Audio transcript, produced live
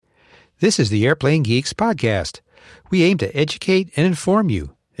This is the Airplane Geeks podcast. We aim to educate and inform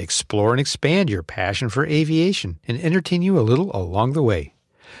you, explore and expand your passion for aviation, and entertain you a little along the way.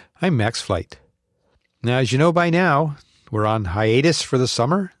 I'm Max Flight. Now, as you know by now, we're on hiatus for the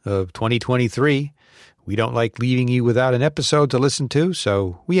summer of 2023. We don't like leaving you without an episode to listen to,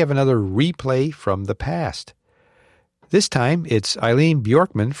 so we have another replay from the past. This time, it's Eileen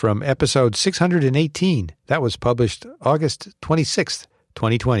Bjorkman from episode 618. That was published August 26th,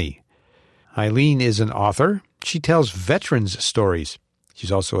 2020. Eileen is an author. She tells veterans' stories.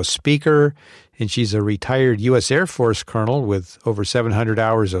 She's also a speaker, and she's a retired U.S. Air Force colonel with over 700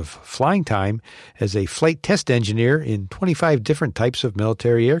 hours of flying time as a flight test engineer in 25 different types of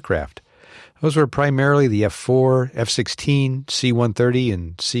military aircraft. Those were primarily the F-4, F-16, C-130,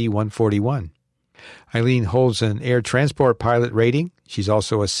 and C-141. Eileen holds an air transport pilot rating. She's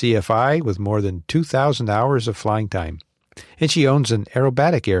also a CFI with more than 2,000 hours of flying time. And she owns an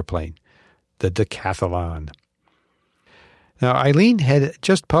aerobatic airplane, the Decathlon. Now, Eileen had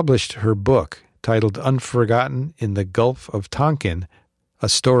just published her book titled Unforgotten in the Gulf of Tonkin, a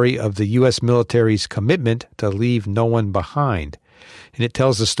story of the U.S. military's commitment to leave no one behind. And it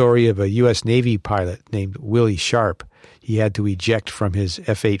tells the story of a U.S. Navy pilot named Willie Sharp. He had to eject from his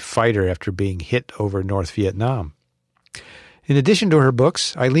F-8 fighter after being hit over North Vietnam. In addition to her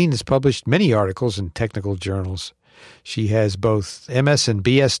books, Eileen has published many articles in technical journals. She has both MS and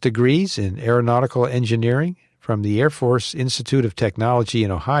BS degrees in aeronautical engineering from the Air Force Institute of Technology in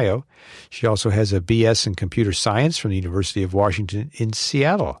Ohio. She also has a BS in computer science from the University of Washington in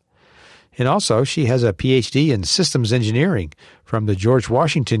Seattle. And also, she has a PhD in systems engineering from the George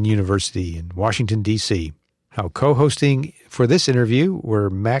Washington University in Washington, D.C. Now, co-hosting for this interview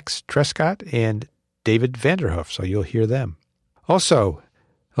were Max Trescott and David Vanderhoof, so you'll hear them. Also,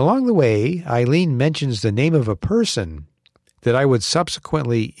 along the way, Eileen mentions the name of a person that I would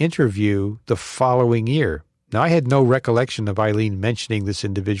subsequently interview the following year. Now, I had no recollection of Eileen mentioning this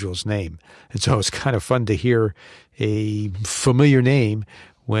individual's name, and so it's kind of fun to hear a familiar name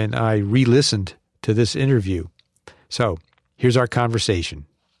when I re-listened to this interview. So, here's our conversation.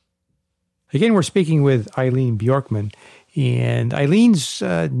 Again, we're speaking with Eileen Bjorkman, and Eileen's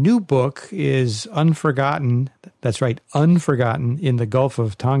new book is Unforgotten. That's right, Unforgotten in the Gulf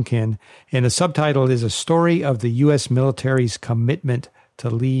of Tonkin, and the subtitle is A Story of the U.S. Military's Commitment to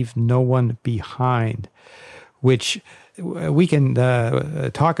Leave No One Behind, which we can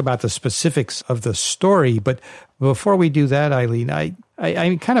talk about the specifics of the story. But before we do that, Eileen,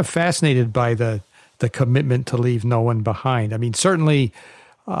 I'm kind of fascinated by the commitment to leave no one behind. I mean, certainly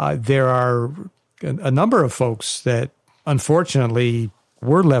there are a number of folks that unfortunately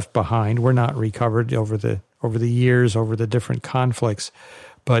were left behind, were not recovered over the years, over the different conflicts.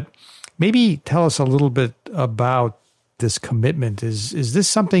 But maybe tell us a little bit about this commitment. Is this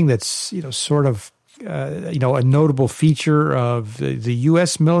something that's sort of a notable feature of the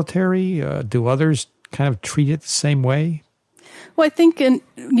U.S. military? Do others kind of treat it the same way? Well, I think in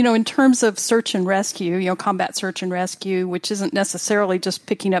terms of search and rescue, combat search and rescue, which isn't necessarily just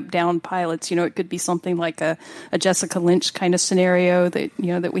picking up downed pilots. It could be something like a Jessica Lynch kind of scenario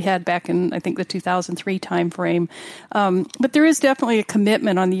that we had back in, I think, the 2003 timeframe. But there is definitely a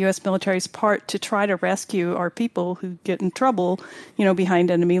commitment on the U.S. military's part to try to rescue our people who get in trouble,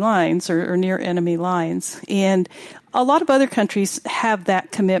 behind enemy lines or near enemy lines. And a lot of other countries have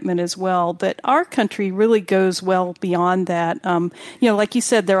that commitment as well, but our country really goes well beyond that. Like you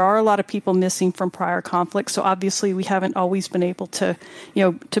said, there are a lot of people missing from prior conflicts, so obviously we haven't always been able to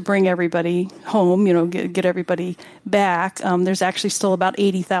bring everybody home, get everybody back. There's actually still about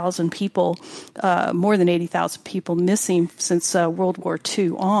 80,000 people, more than 80,000 people missing since World War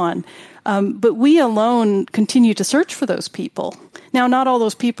II on. But we alone continue to search for those people. Now, not all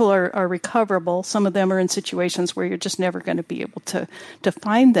those people are recoverable. Some of them are in situations where you're just never going to be able to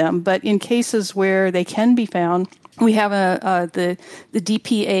find them. But in cases where they can be found, we have the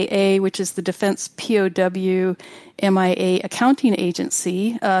DPAA, which is the Defense POW MIA accounting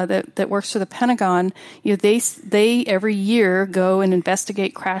agency that works for the Pentagon. They every year go and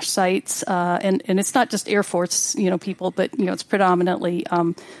investigate crash sites, and it's not just Air Force people, but it's predominantly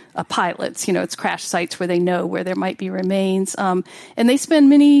pilots. It's crash sites where they know where there might be remains, and they spend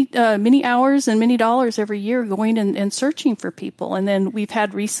many hours and many dollars every year going and searching for people. And then we've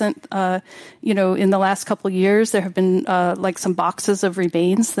had recent, in the last couple of years, there have been like some boxes of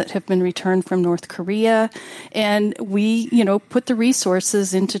remains that have been returned from North Korea, and and we, put the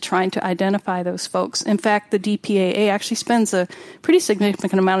resources into trying to identify those folks. In fact, the DPAA actually spends a pretty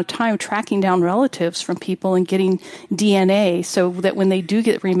significant amount of time tracking down relatives from people and getting DNA so that when they do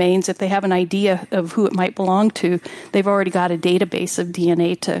get remains, if they have an idea of who it might belong to, they've already got a database of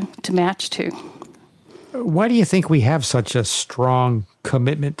DNA to match to. Why do you think we have such a strong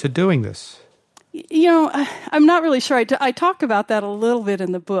commitment to doing this? I'm not really sure. I talk about that a little bit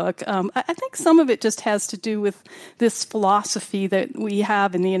in the book. I think some of it just has to do with this philosophy that we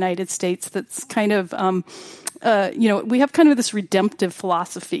have in the United States that's kind of, we have kind of this redemptive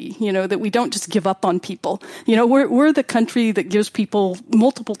philosophy, that we don't just give up on people. We're the country that gives people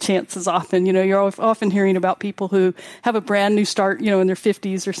multiple chances often. You're often hearing about people who have a brand new start, in their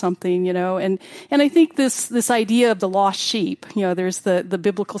 50s or something, and I think this idea of the lost sheep, there's the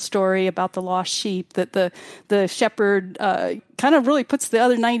biblical story about the lost sheep that the shepherd kind of really puts the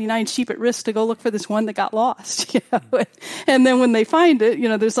other 99 sheep at risk to go look for this one that got lost. And then when they find it,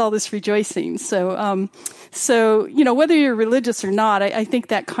 there's all this rejoicing. So whether you're religious or not, I think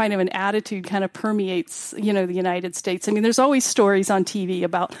that kind of an attitude kind of permeates, the United States. I mean, there's always stories on TV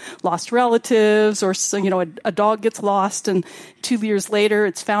about lost relatives or, a dog gets lost and 2 years later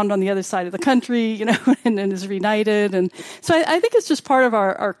it's found on the other side of the country, and is reunited. And so I think it's just part of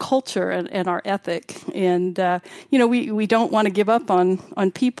our culture and our ethic. And, we don't want to give up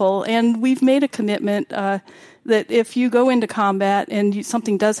on people. And we've made a commitment that if you go into combat and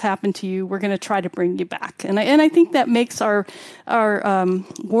something does happen to you, we're going to try to bring you back. And I think that makes our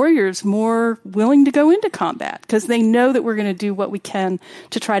warriors more willing to go into combat because they know that we're going to do what we can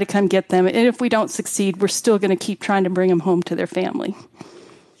to try to come get them. And if we don't succeed, we're still going to keep trying to bring them home to their family.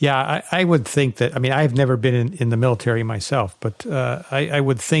 Yeah, I would think that, I've never been in the military myself, but I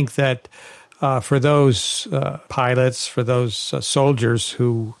would think that for those pilots, for those soldiers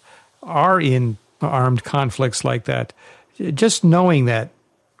who are in armed conflicts like that, just knowing that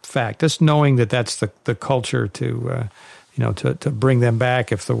fact, just knowing that that's the culture to bring them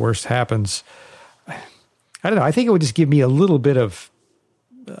back if the worst happens, I don't know. I think it would just give me a little bit of,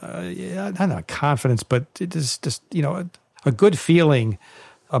 I don't know, confidence, but it is just, a good feeling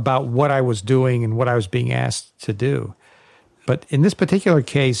about what I was doing and what I was being asked to do. But in this particular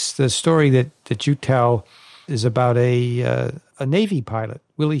case, the story that you tell is about a Navy pilot,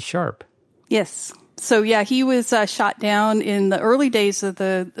 Willie Sharp. Yes. So, yeah, he was shot down in the early days of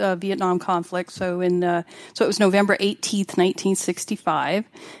the Vietnam conflict. So it was November 18th, 1965.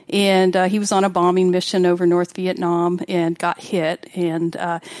 And he was on a bombing mission over North Vietnam and got hit. And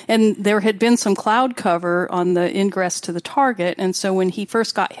there had been some cloud cover on the ingress to the target. And so when he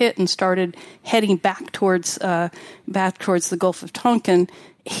first got hit and started heading back towards the Gulf of Tonkin,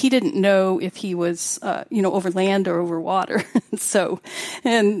 he didn't know if he was, over land or over water.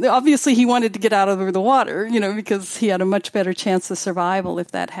 And obviously he wanted to get out over the water, because he had a much better chance of survival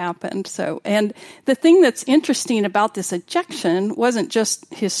if that happened. So, and the thing that's interesting about this ejection wasn't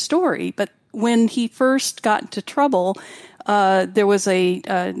just his story, but when he first got into trouble, there was a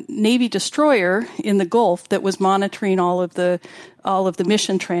Navy destroyer in the Gulf that was monitoring all of the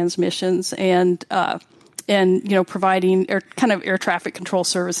mission transmissions and providing air traffic control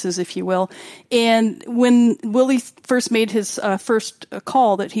services, if you will. And when Willie first made his first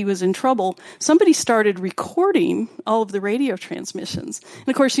call that he was in trouble, somebody started recording all of the radio transmissions. And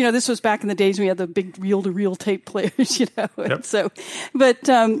of course, this was back in the days when we had the big reel-to-reel tape players, Yep. And so, but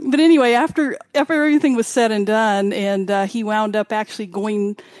anyway, after everything was said and done, and he wound up actually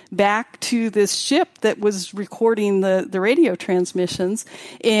going back to this ship that was recording the radio transmissions,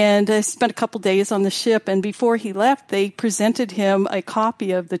 and spent a couple days on the ship. And before he left, they presented him a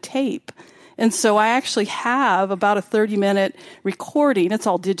copy of the tape. And so I actually have about a 30-minute recording. It's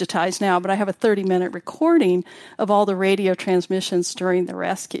all digitized now, but I have a 30-minute recording of all the radio transmissions during the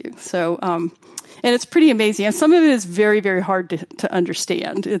rescue. So, and it's pretty amazing. And some of it is very, very hard to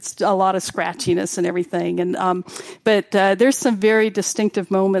understand. It's a lot of scratchiness and everything. And but there's some very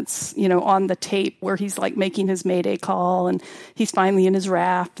distinctive moments, on the tape where he's like making his Mayday call, and he's finally in his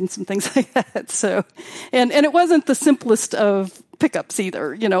raft and some things like that. So, and it wasn't the simplest of pickups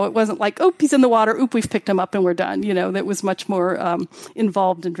either. It wasn't like, oh, he's in the water, oop, we've picked him up and we're done. That was much more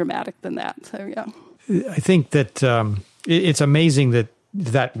involved and dramatic than that. So, yeah. I think that it's amazing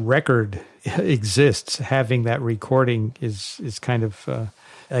that record exists. Having that recording is kind of,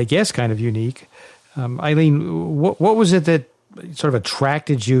 I guess, kind of unique. Eileen, what was it that sort of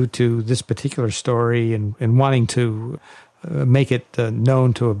attracted you to this particular story and wanting to make it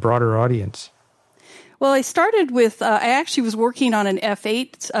known to a broader audience? Well, I started with, I actually was working on an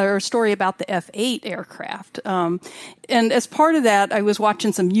F-8, or a story about the F-8 aircraft. And as part of that, I was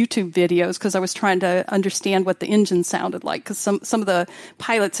watching some YouTube videos because I was trying to understand what the engine sounded like, because some of the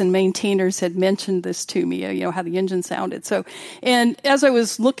pilots and maintainers had mentioned this to me, how the engine sounded. So, and as I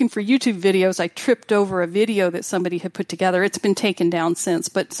was looking for YouTube videos, I tripped over a video that somebody had put together. It's been taken down since,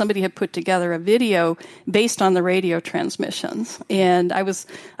 but somebody had put together a video based on the radio transmissions. And I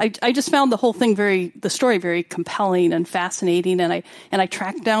just found the whole thing the story very compelling and fascinating. And I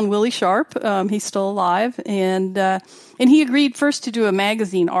tracked down Willie Sharp. He's still alive. And he agreed first to do a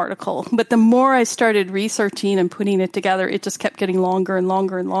magazine article. But the more I started researching and putting it together, it just kept getting longer and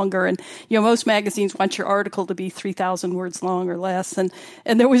longer and longer. And, most magazines want your article to be 3,000 words long or less. And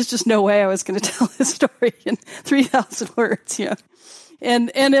there was just no way I was going to tell this story in 3,000 words,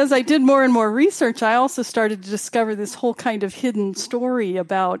 And as I did more and more research, I also started to discover this whole kind of hidden story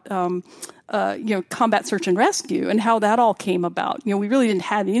about, combat search and rescue and how that all came about. We really didn't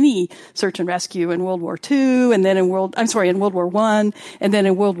have any search and rescue in World War II, and then in World War I, and then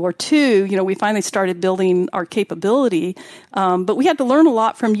in World War II, we finally started building our capability. But we had to learn a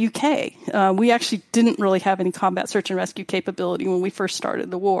lot from UK. We actually didn't really have any combat search and rescue capability when we first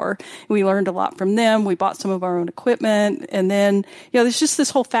started the war. We learned a lot from them. We bought some of our own equipment. And then, there's just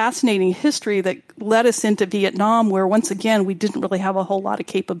this whole fascinating history that led us into Vietnam, where once again, we didn't really have a whole lot of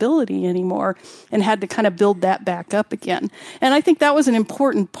capability anymore and had to kind of build that back up again. And I think that was an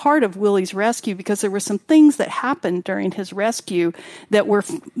important part of Willie's rescue, because there were some things that happened during his rescue that were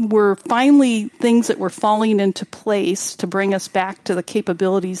finally things that were falling into place to bring us back to the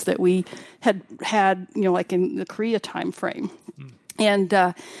capabilities that we had, like in the Korea time frame. And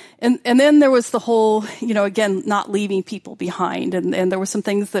then there was the whole, again, not leaving people behind. And there were some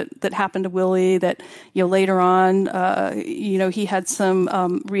things that happened to Willie that, later on, he had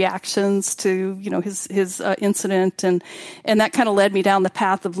some reactions to, his incident. And that kind of led me down the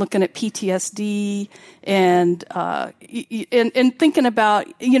path of looking at PTSD and thinking about,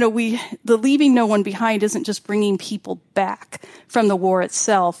 the leaving no one behind isn't just bringing people back from the war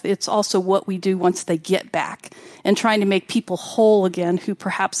itself. It's also what we do once they get back, and trying to make people whole again who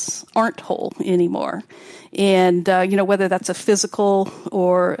perhaps aren't whole anymore. And, whether that's a physical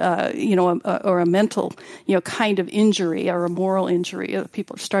or a mental, kind of injury or a moral injury.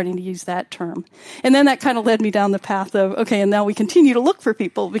 People are starting to use that term. And then that kind of led me down the path of, okay, and now we continue to look for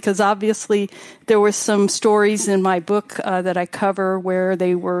people, because obviously there were some stories in my book that I cover where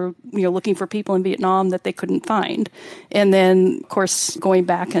they were, looking for people in Vietnam that they couldn't find. And then, of course, going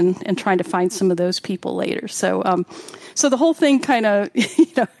back and trying to find some of those people later. So the whole thing kind of,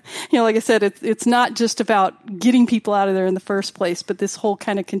 like I said, it's not just about getting people out of there in the first place, but this whole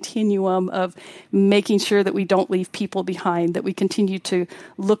kind of continuum of making sure that we don't leave people behind, that we continue to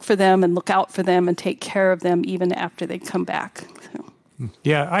look for them and look out for them and take care of them even after they come back. So.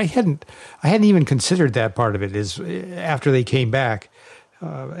 Yeah, I hadn't even considered that part of it, is after they came back.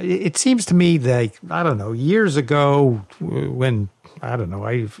 It seems to me like, I don't know, years ago when,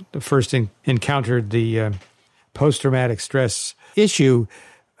 I first encountered the post-traumatic stress issue,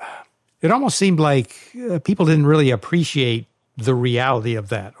 it almost seemed like people didn't really appreciate the reality of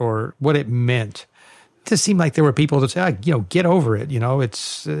that or what it meant. It just seemed like there were people that say, get over it.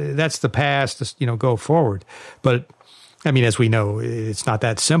 It's that's the past. Just, go forward. But I mean, as we know, it's not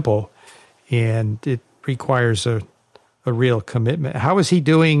that simple, and it requires a real commitment. How is he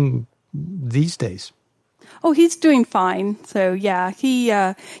doing these days? Oh, he's doing fine. So yeah, he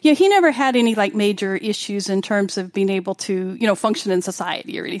never had any like major issues in terms of being able to, function in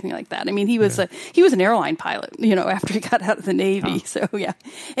society or anything like that. I mean, he was an airline pilot, after he got out of the Navy. Huh. So yeah.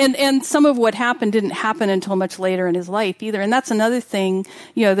 And some of what happened didn't happen until much later in his life either. And that's another thing,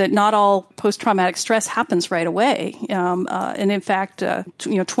 that not all post-traumatic stress happens right away. And in fact,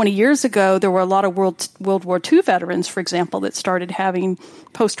 20 years ago, there were a lot of World War II veterans, for example, that started having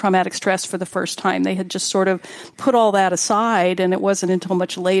post-traumatic stress for the first time. They had just sort of put all that aside, and it wasn't until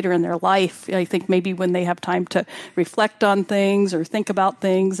much later in their life, I think maybe when they have time to reflect on things or think about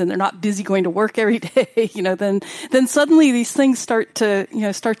things, and they're not busy going to work every day, then suddenly these things start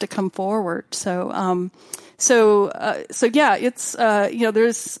to come forward. So yeah, it's,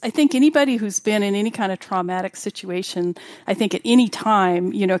 there's, I think anybody who's been in any kind of traumatic situation, I think at any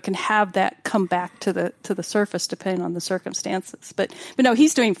time, can have that come back to the surface depending on the circumstances. But no,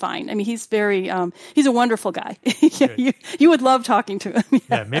 he's doing fine. I mean, he's he's a wonderful guy. You would love talking to him.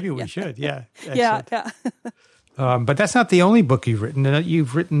 Yeah, maybe we should. Yeah. Yeah. But that's not the only book you've written.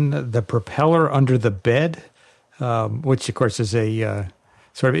 You've written The Propeller Under the Bed, which of course is a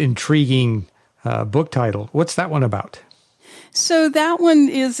sort of intriguing book title. What's that one about? So that one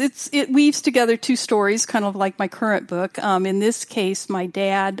it weaves together two stories, kind of like my current book. In this case, my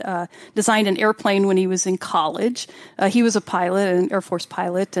dad designed an airplane when he was in college. He was a pilot, an Air Force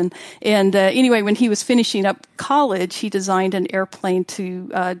pilot, and anyway, when he was finishing up college, he designed an airplane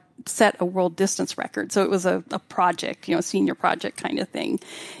to set a world distance record. So it was a project, a senior project kind of thing,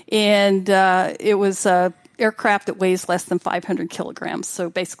 and it was aircraft that weighs less than 500 kilograms, so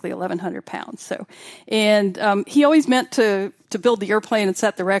basically 1,100 pounds. So, and he always meant to build the airplane and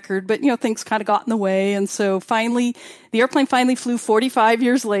set the record, but things kind of got in the way, and so finally, the airplane finally flew 45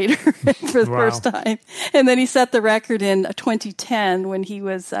 years later for the first time, and then he set the record in 2010 when he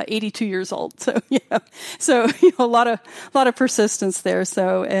was 82 years old. So a lot of persistence there.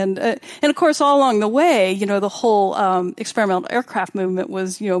 So and of course, all along the way, the whole experimental aircraft movement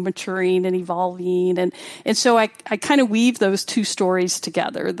was maturing and evolving, and so I kind of weave those two stories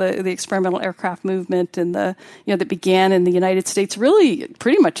together: the experimental aircraft movement and the that began in the United States really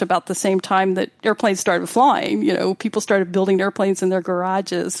pretty much about the same time that airplanes started flying. People started building airplanes in their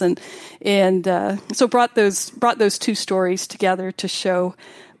garages, and so brought those two stories together to show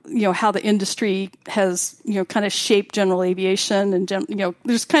how the industry has kind of shaped general aviation, and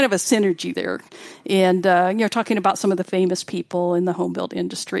there's kind of a synergy there, and talking about some of the famous people in the home built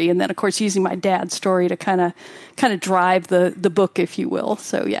industry, and then of course using my dad's story to kind of drive the book, if you will.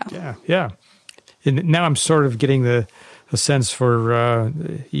 So yeah. And now I'm sort of getting a sense for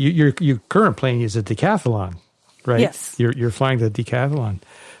your current plane is a decathlon, right? Yes. You're flying the decathlon.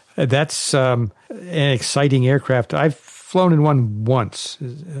 That's an exciting aircraft. I've flown in one once.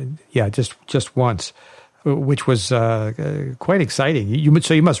 Just once, which was quite exciting.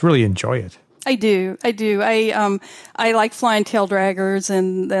 So you must really enjoy it. I do. I like flying tail draggers,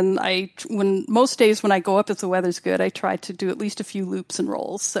 and then most days when I go up, if the weather's good, I try to do at least a few loops and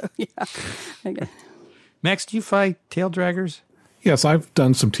rolls. So yeah. Okay. Max, do you fly tail draggers? Yes, I've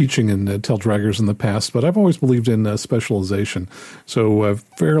done some teaching in tail draggers in the past, but I've always believed in specialization. So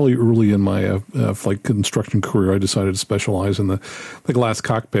fairly early in my flight construction career, I decided to specialize in the glass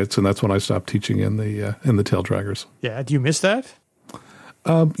cockpits, and that's when I stopped teaching in the tail draggers. Yeah, do you miss that?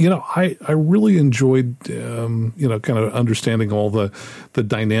 I really enjoyed, kind of understanding all the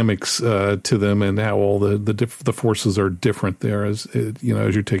dynamics to them and how all the forces are different there as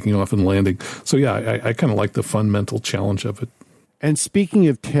you're taking off and landing. So yeah, I kind of like the fun mental challenge of it. And speaking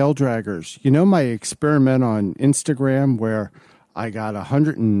of tail draggers, my experiment on Instagram where I got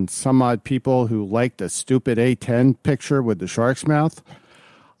 100 and some odd people who liked the stupid A-10 picture with the shark's mouth.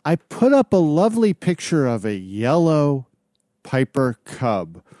 I put up a lovely picture of a yellow Piper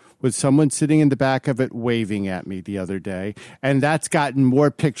Cub with someone sitting in the back of it waving at me the other day. And that's gotten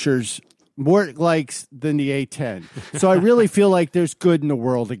more pictures, more likes than the A-10. So I really feel like there's good in the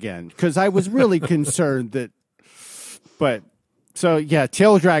world again, because I was really concerned so yeah,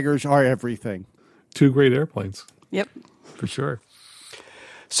 tail draggers are everything. Two great airplanes. Yep. For sure.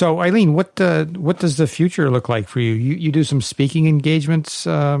 So Eileen, what does the future look like for you? You do some speaking engagements,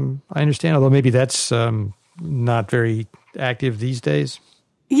 I understand, although maybe that's not very active these days.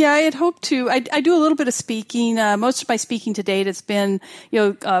 Yeah, I had hoped to. I do a little bit of speaking. Most of my speaking to date has been,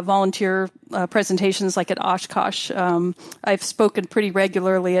 volunteer presentations like at Oshkosh. I've spoken pretty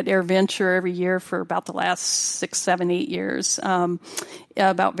regularly at AirVenture every year for about the last 6, 7, 8 years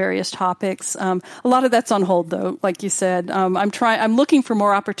about various topics. A lot of that's on hold, though. Like you said, I'm looking for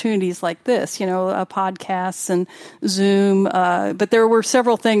more opportunities like this. Podcasts and Zoom. But there were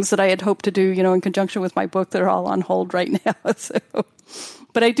several things that I had hoped to do, in conjunction with my book that are all on hold right now. So.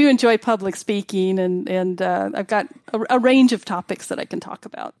 But I do enjoy public speaking, and I've got a range of topics that I can talk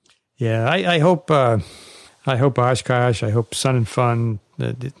about. Yeah, I hope Oshkosh, I hope Sun and Fun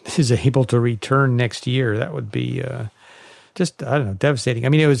is able to return next year. That would be just, I don't know, devastating. I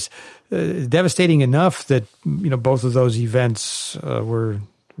mean, it was devastating enough that both of those events were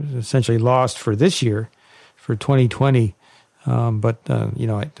essentially lost for this year, for 2020. But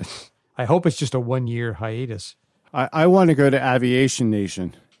I hope it's just a 1-year hiatus. I want to go to Aviation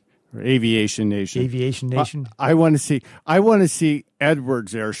Nation or Aviation Nation. Aviation Nation. I want to see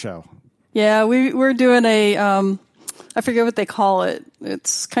Edwards Air Show. Yeah, we're doing a I forget what they call it.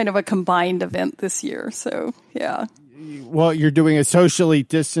 It's kind of a combined event this year. So yeah. Well, you're doing a socially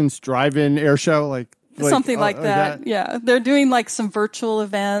distanced drive-in air show, like something like that. Yeah, they're doing like some virtual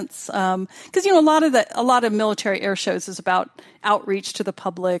events because a lot of military air shows is about outreach to the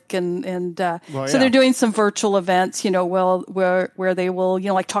public, and so they're doing some virtual events. Where they will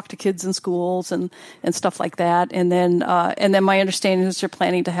like talk to kids in schools and stuff like that. And then my understanding is they're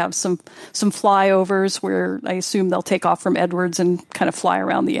planning to have some flyovers where I assume they'll take off from Edwards and kind of fly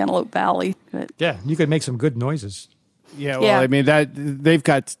around the Antelope Valley. Yeah, you could make some good noises. Yeah, well, I mean that they've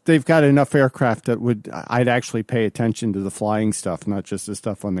got enough aircraft that I'd actually pay attention to the flying stuff, not just the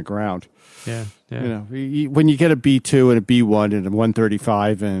stuff on the ground. Yeah. When you get a B-2 and a B-1 and a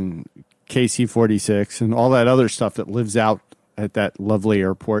 135 and KC-46 and all that other stuff that lives out at that lovely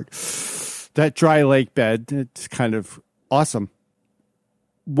airport, that dry lake bed, it's kind of awesome.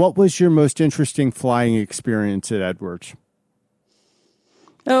 What was your most interesting flying experience at Edwards?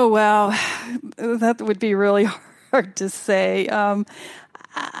 Oh, wow. That would be really hard to say.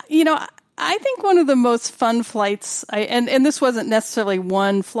 I think one of the most fun flights, and this wasn't necessarily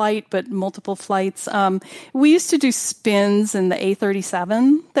one flight, but multiple flights. We used to do spins in the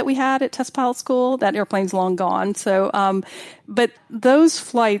A37 that we had at Test Pilot School. That airplane's long gone. So, but those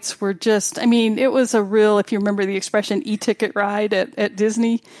flights were just, it was a real, if you remember the expression, e-ticket ride at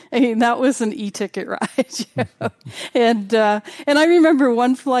Disney. That was an e-ticket ride. And I remember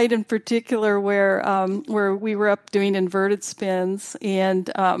one flight in particular where we were up doing inverted spins and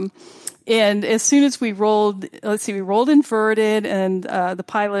as soon as we rolled inverted, and the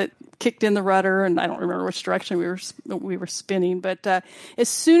pilot kicked in the rudder, and I don't remember which direction we were spinning, but as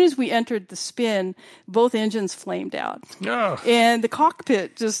soon as we entered the spin, both engines flamed out, and the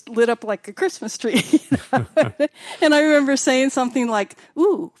cockpit just lit up like a Christmas tree. And I remember saying something like,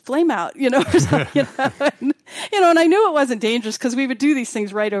 "Ooh, flame out," or something, and I knew it wasn't dangerous because we would do these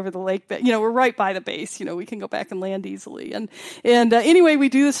things right over the lake bed. We're right by the base. We can go back and land easily. And anyway, we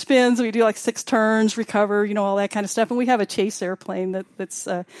do the spins. We do like 6 turns, recover, all that kind of stuff. And we have a chase airplane that's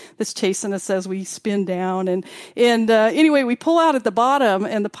chasing us as we spin down. And anyway, we pull out at the bottom,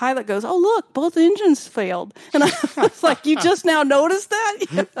 and the pilot goes, "Oh, look, both engines failed." And I was like, "You just now noticed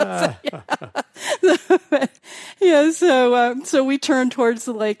that?" So we turned towards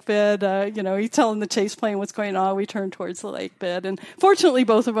the lake bed. He's telling the chase plane what's going on. We turned towards the lake bed, and fortunately,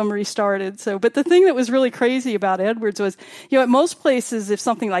 both of them restarted. But the thing that was really crazy about Edwards was, at most places, if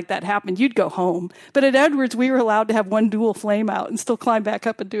something like that happened, you'd go home. But at Edwards, we were allowed to have one dual flame out and still climb back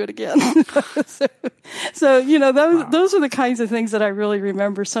up and do it again. Those are the kinds of things that I really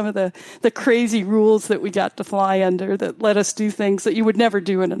remember. Some of the crazy rules that we got to fly under that let us do things that you would never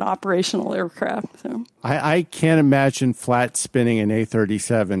do in an operational aircraft. So I can't imagine flat spinning an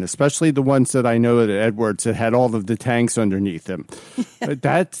A37, especially the ones that I know at Edwards that had all of the tanks underneath them.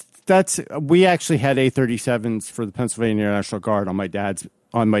 We actually had A37s for the Pennsylvania National Guard on my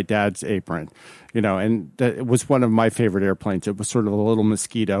dad's apron, and that was one of my favorite airplanes. It was sort of a little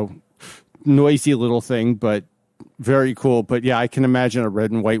mosquito, noisy little thing, but very cool. But yeah, I can imagine a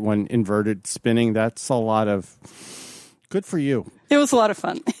red and white one inverted spinning. That's a lot of good for you. It was a lot of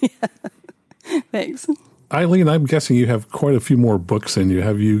fun. Thanks. Eileen, I'm guessing you have quite a few more books in you.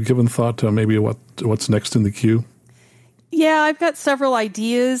 Have you given thought to maybe what's next in the queue? Yeah, I've got several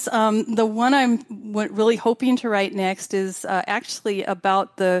ideas. The one I'm really hoping to write next is actually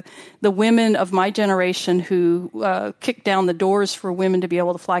about the women of my generation who kicked down the doors for women to be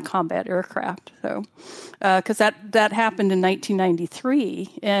able to fly combat aircraft. So, because that happened in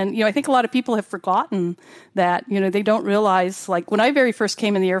 1993, and I think a lot of people have forgotten that. They don't realize, like, when I very first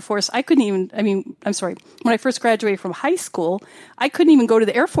came in the Air Force, when I first graduated from high school, I couldn't even go to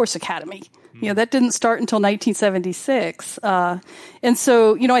the Air Force Academy. That didn't start until 1976. And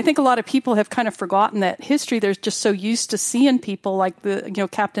so, I think a lot of people have kind of forgotten that history. They're just so used to seeing people like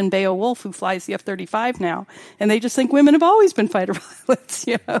Captain Beowulf, who flies the F-35 now. And they just think women have always been fighter pilots,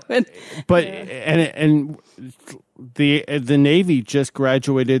 And the Navy just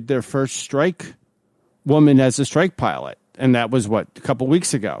graduated their first strike woman as a strike pilot. And that was, a couple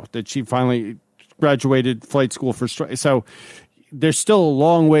weeks ago that she finally graduated flight school for strike. So there's still a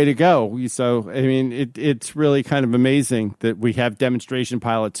long way to go. So, it's really kind of amazing that we have demonstration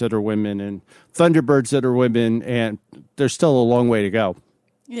pilots that are women and Thunderbirds that are women, and there's still a long way to go.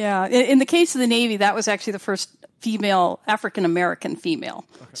 Yeah. In the case of the Navy, that was actually the first African-American female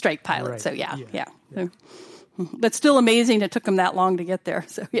strike pilot. Right. So, yeah. So, but still amazing it took them that long to get there.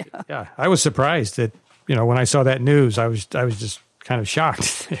 So, yeah. Yeah. I was surprised that, when I saw that news, I was just kind of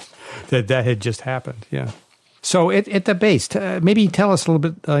shocked that had just happened. Yeah. So at the base, maybe tell us a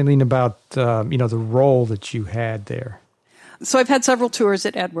little bit, Eileen, about the role that you had there. So I've had several tours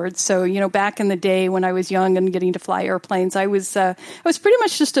at Edwards. So back in the day when I was young and getting to fly airplanes, I was pretty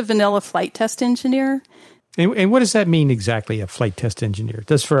much just a vanilla flight test engineer. And what does that mean exactly, a flight test engineer?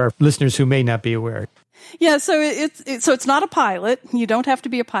 Just for our listeners who may not be aware. Yeah, so it's not a pilot. You don't have to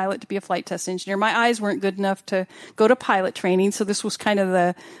be a pilot to be a flight test engineer. My eyes weren't good enough to go to pilot training, so this was kind of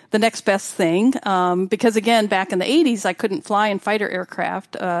the next best thing. Because again, back in the 80s, I couldn't fly in fighter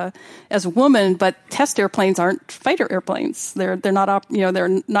aircraft as a woman, but test airplanes aren't fighter airplanes. They're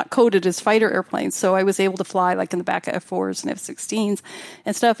not coded as fighter airplanes. So I was able to fly like in the back of F4s and F-16s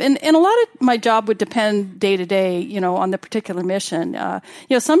and stuff. And a lot of my job would depend day to day, on the particular mission.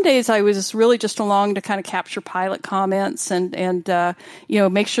 Some days I was really just along to kind of capture pilot comments and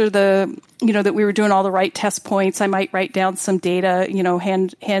make sure that we were doing all the right test points. I might write down some data,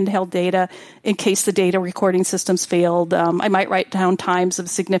 handheld data in case the data recording systems failed. I might write down times of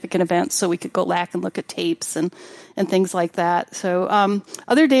significant events so we could go back and look at tapes and things like that. So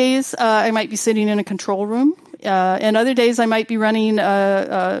other days I might be sitting in a control room. And other days I might be running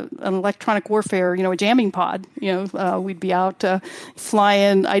an electronic warfare, a jamming pod. We'd be out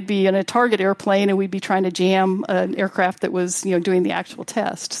flying. I'd be in a target airplane, and we'd be trying to jam an aircraft that was, doing the actual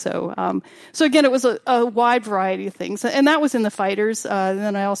test. So again, it was a wide variety of things, and that was in the fighters. And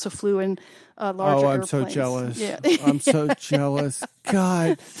then I also flew in larger I'm airplanes. so jealous. Yeah. I'm so jealous.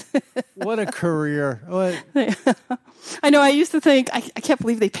 God, what a career! What? I know. I used to think I can't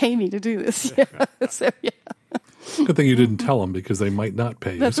believe they pay me to do this. Yeah. So yeah. Good thing you didn't tell them because they might not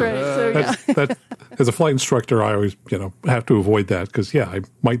pay you. That's right. That, as a flight instructor, I always, have to avoid that because, I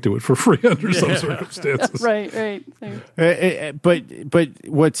might do it for free under some circumstances. Right. But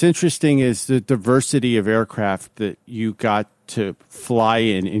what's interesting is the diversity of aircraft that you got to fly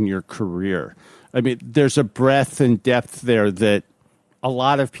in your career. I mean, there's a breadth and depth there that a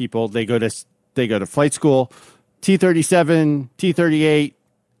lot of people they go to flight school, T-37, T-38,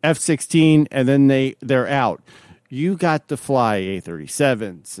 F-16, and then they're out. You got to fly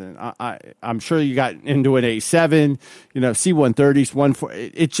A-37s, and I'm sure you got into an A-7, C-130s,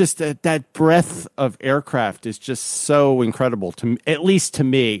 140. It's just that breadth of aircraft is just so incredible, at least to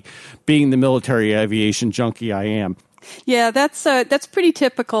me, being the military aviation junkie I am. Yeah, that's pretty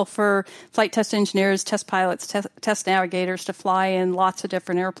typical for flight test engineers, test pilots, test navigators to fly in lots of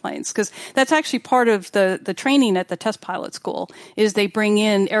different airplanes, because that's actually part of the training at the test pilot school is they bring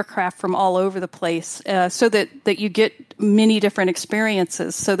in aircraft from all over the place so that you get many different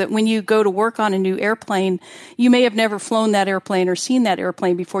experiences, so that when you go to work on a new airplane, you may have never flown that airplane or seen that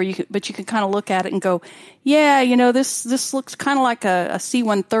airplane before, but you can kind of look at it and go, yeah, this looks kind of like a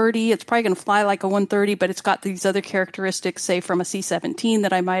C-130. It's probably going to fly like a 130, but it's got these other characteristics, say from a C-17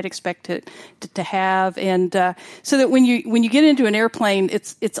 that I might expect it to have, and so that when you get into an airplane,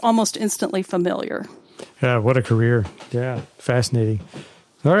 it's almost instantly familiar. Yeah, what a career! Yeah, fascinating.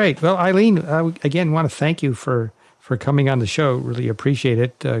 All right, well, Eileen, again, want to thank you for coming on the show. Really appreciate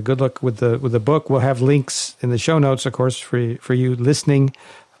it. Good luck with the book. We'll have links in the show notes, of course, for you listening.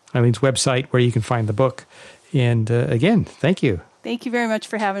 Eileen's website where you can find the book. And again, thank you. Thank you very much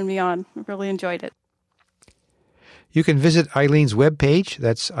for having me on. I really enjoyed it. You can visit Eileen's webpage.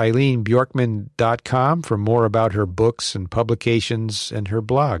 That's eileenbjorkman.com for more about her books and publications and her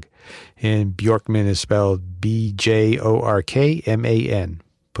blog. And Bjorkman is spelled Bjorkman.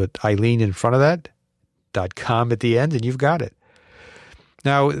 Put Eileen in front of that, .com at the end, and you've got it.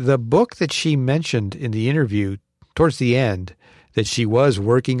 Now, the book that she mentioned in the interview towards the end that she was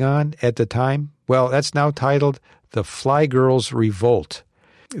working on at the time, well, that's now titled The Fly Girls Revolt.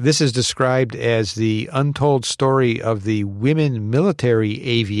 This is described as the untold story of the women military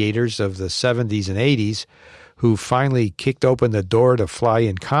aviators of the 70s and 80s who finally kicked open the door to fly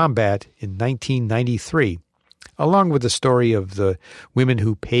in combat in 1993, along with the story of the women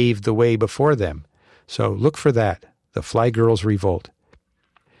who paved the way before them. So look for that, The Fly Girls Revolt.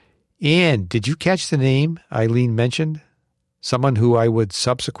 And did you catch the name Eileen mentioned? Someone who I would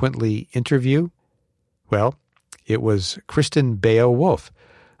subsequently interview? Well, it was Kristen Beowulf,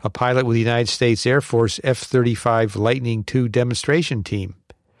 a pilot with the United States Air Force F-35 Lightning II demonstration team.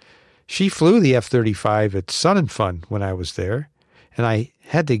 She flew the F-35 at Sun and Fun when I was there, and I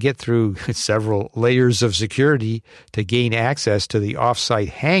had to get through several layers of security to gain access to the off-site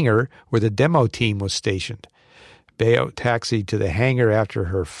hangar where the demo team was stationed. Beo taxied to the hangar after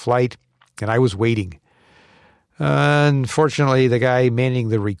her flight, and I was waiting. Unfortunately, the guy manning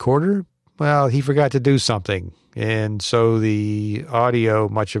the recorder, well, he forgot to do something, and so the audio,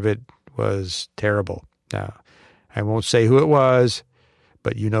 much of it, was terrible. Now, I won't say who it was,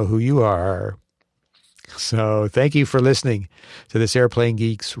 but you know who you are. So thank you for listening to this Airplane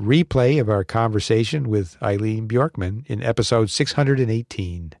Geeks replay of our conversation with Eileen Bjorkman in episode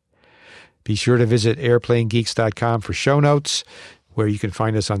 618. Be sure to visit airplanegeeks.com for show notes, where you can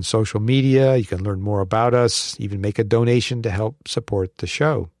find us on social media. You can learn more about us, even make a donation to help support the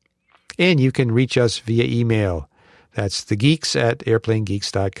show. And you can reach us via email. That's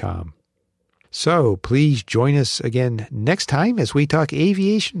thegeeks@airplanegeeks.com. So please join us again next time as we talk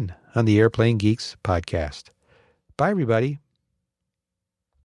aviation on the Airplane Geeks podcast. Bye, everybody.